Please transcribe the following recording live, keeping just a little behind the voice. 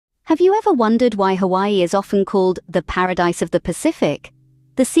Have you ever wondered why Hawaii is often called the paradise of the Pacific?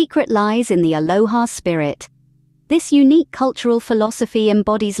 The secret lies in the aloha spirit. This unique cultural philosophy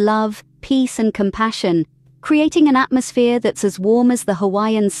embodies love, peace, and compassion, creating an atmosphere that's as warm as the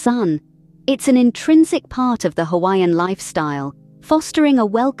Hawaiian sun. It's an intrinsic part of the Hawaiian lifestyle, fostering a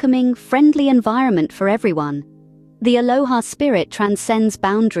welcoming, friendly environment for everyone. The aloha spirit transcends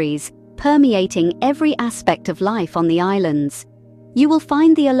boundaries, permeating every aspect of life on the islands. You will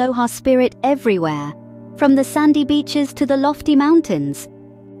find the aloha spirit everywhere, from the sandy beaches to the lofty mountains.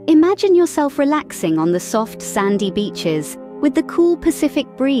 Imagine yourself relaxing on the soft sandy beaches, with the cool Pacific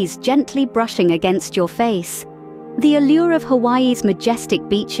breeze gently brushing against your face. The allure of Hawaii's majestic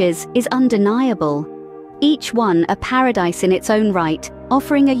beaches is undeniable. Each one a paradise in its own right,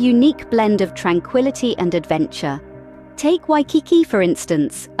 offering a unique blend of tranquility and adventure. Take Waikiki, for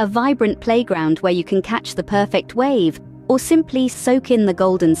instance, a vibrant playground where you can catch the perfect wave, or simply soak in the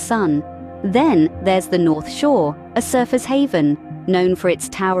golden sun. Then there's the North Shore, a surfer's haven, known for its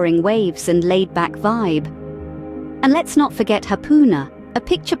towering waves and laid-back vibe. And let's not forget Hapuna, a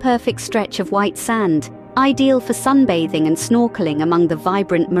picture-perfect stretch of white sand, ideal for sunbathing and snorkeling among the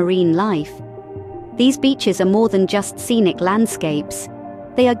vibrant marine life. These beaches are more than just scenic landscapes.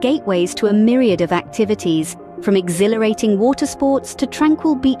 They are gateways to a myriad of activities, from exhilarating water sports to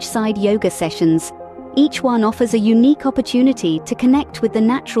tranquil beachside yoga sessions. Each one offers a unique opportunity to connect with the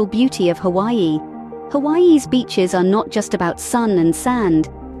natural beauty of Hawaii. Hawaii's beaches are not just about sun and sand,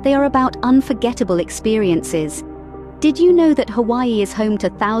 they are about unforgettable experiences. Did you know that Hawaii is home to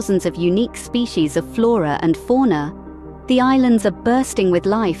thousands of unique species of flora and fauna? The islands are bursting with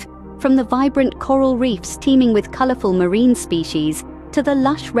life, from the vibrant coral reefs teeming with colorful marine species to the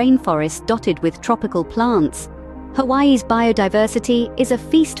lush rainforest dotted with tropical plants. Hawaii's biodiversity is a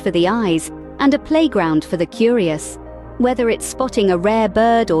feast for the eyes and a playground for the curious. Whether it's spotting a rare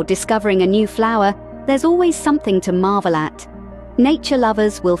bird or discovering a new flower, there's always something to marvel at. Nature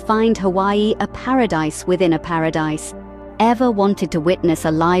lovers will find Hawaii a paradise within a paradise. Ever wanted to witness a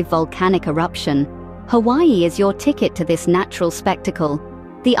live volcanic eruption? Hawaii is your ticket to this natural spectacle.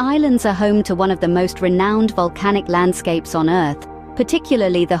 The islands are home to one of the most renowned volcanic landscapes on Earth,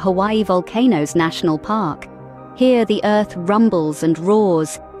 particularly the Hawaii Volcanoes National Park. Here the earth rumbles and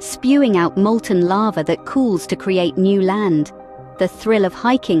roars, spewing out molten lava that cools to create new land. The thrill of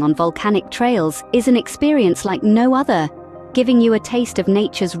hiking on volcanic trails is an experience like no other, giving you a taste of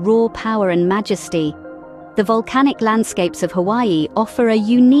nature's raw power and majesty. The volcanic landscapes of Hawaii offer a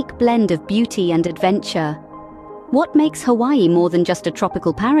unique blend of beauty and adventure. What makes Hawaii more than just a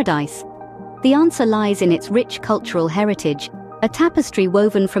tropical paradise? The answer lies in its rich cultural heritage, a tapestry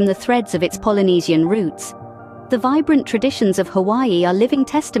woven from the threads of its Polynesian roots. The vibrant traditions of Hawaii are living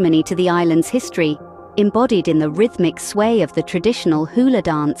testimony to the island's history, embodied in the rhythmic sway of the traditional hula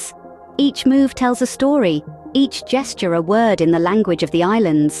dance. Each move tells a story, each gesture a word in the language of the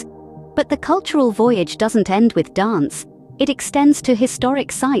islands. But the cultural voyage doesn't end with dance. It extends to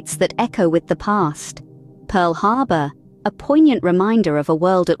historic sites that echo with the past. Pearl Harbor, a poignant reminder of a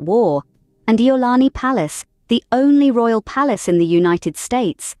world at war, and Iolani Palace, the only royal palace in the United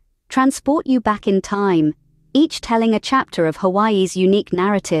States, transport you back in time, each telling a chapter of Hawaii's unique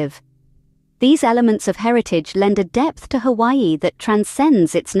narrative. These elements of heritage lend a depth to Hawaii that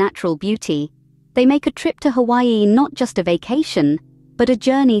transcends its natural beauty. They make a trip to Hawaii not just a vacation, but a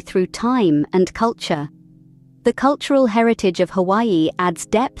journey through time and culture. The cultural heritage of Hawaii adds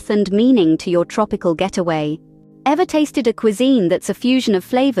depth and meaning to your tropical getaway. Ever tasted a cuisine that's a fusion of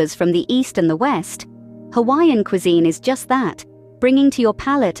flavors from the East and the West? Hawaiian cuisine is just that, bringing to your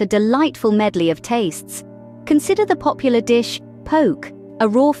palate a delightful medley of tastes. Consider the popular dish, poke, a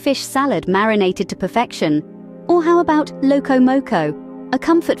raw fish salad marinated to perfection. Or how about loco moco, a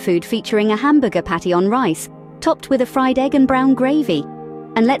comfort food featuring a hamburger patty on rice, topped with a fried egg and brown gravy.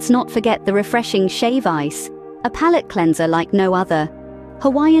 And let's not forget the refreshing shave ice, a palate cleanser like no other.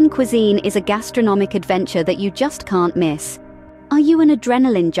 Hawaiian cuisine is a gastronomic adventure that you just can't miss. Are you an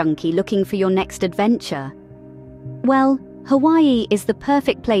adrenaline junkie looking for your next adventure? Well, Hawaii is the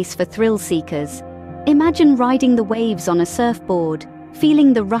perfect place for thrill seekers. Imagine riding the waves on a surfboard,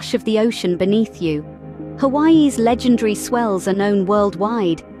 feeling the rush of the ocean beneath you. Hawaii's legendary swells are known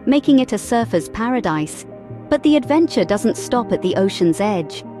worldwide, making it a surfer's paradise. But the adventure doesn't stop at the ocean's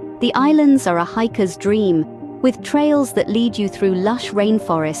edge. The islands are a hiker's dream, with trails that lead you through lush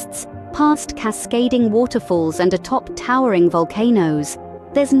rainforests, past cascading waterfalls and atop towering volcanoes.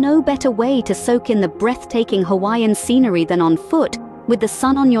 There's no better way to soak in the breathtaking Hawaiian scenery than on foot, with the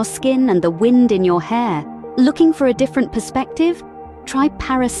sun on your skin and the wind in your hair. Looking for a different perspective? Try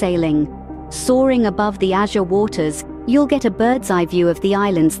parasailing. Soaring above the azure waters, you'll get a bird's-eye view of the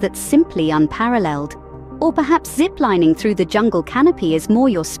islands that's simply unparalleled. Or perhaps ziplining through the jungle canopy is more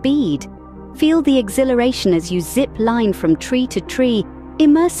your speed. Feel the exhilaration as you zip line from tree to tree,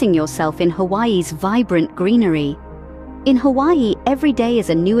 immersing yourself in Hawaii's vibrant greenery. In Hawaii, every day is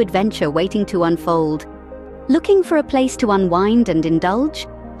a new adventure waiting to unfold. Looking for a place to unwind and indulge?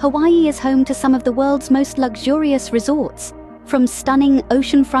 Hawaii is home to some of the world's most luxurious resorts. From stunning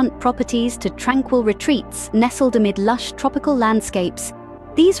oceanfront properties to tranquil retreats nestled amid lush tropical landscapes,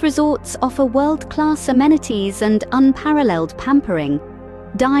 these resorts offer world-class amenities and unparalleled pampering.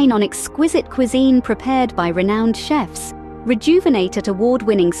 Dine on exquisite cuisine prepared by renowned chefs, rejuvenate at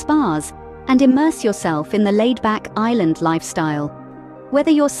award-winning spas, and immerse yourself in the laid-back island lifestyle.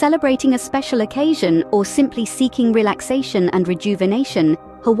 Whether you're celebrating a special occasion or simply seeking relaxation and rejuvenation,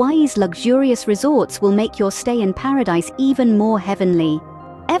 Hawaii's luxurious resorts will make your stay in paradise even more heavenly.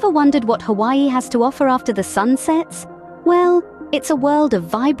 Ever wondered what Hawaii has to offer after the sun sets? Well, it's a world of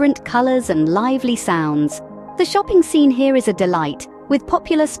vibrant colors and lively sounds. The shopping scene here is a delight, with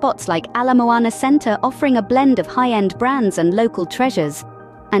popular spots like Ala Moana Center offering a blend of high-end brands and local treasures.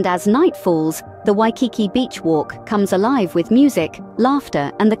 And as night falls, the Waikiki Beach Walk comes alive with music,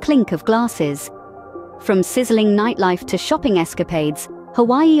 laughter, and the clink of glasses. From sizzling nightlife to shopping escapades,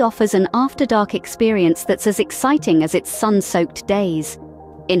 Hawaii offers an after-dark experience that's as exciting as its sun-soaked days.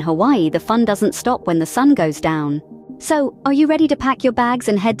 In Hawaii, the fun doesn't stop when the sun goes down. So, are you ready to pack your bags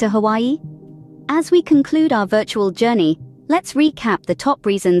and head to Hawaii? As we conclude our virtual journey, let's recap the top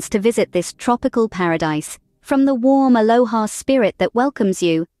reasons to visit this tropical paradise. From the warm aloha spirit that welcomes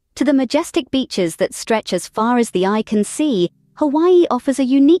you, to the majestic beaches that stretch as far as the eye can see, Hawaii offers a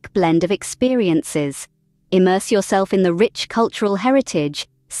unique blend of experiences. Immerse yourself in the rich cultural heritage,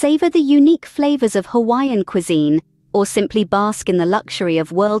 savor the unique flavors of Hawaiian cuisine, or simply bask in the luxury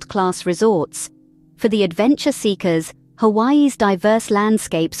of world-class resorts. For the adventure seekers, Hawaii's diverse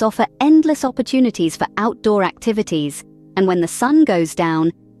landscapes offer endless opportunities for outdoor activities, and when the sun goes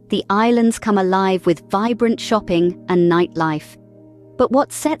down, the islands come alive with vibrant shopping and nightlife. But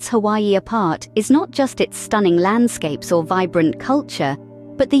what sets Hawaii apart is not just its stunning landscapes or vibrant culture,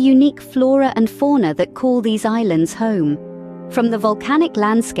 but the unique flora and fauna that call these islands home. From the volcanic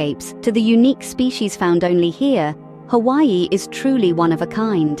landscapes to the unique species found only here, Hawaii is truly one of a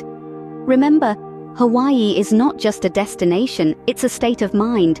kind. Remember, Hawaii is not just a destination, it's a state of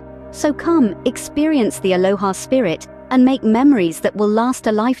mind. So come, experience the aloha spirit and make memories that will last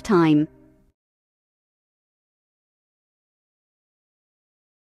a lifetime.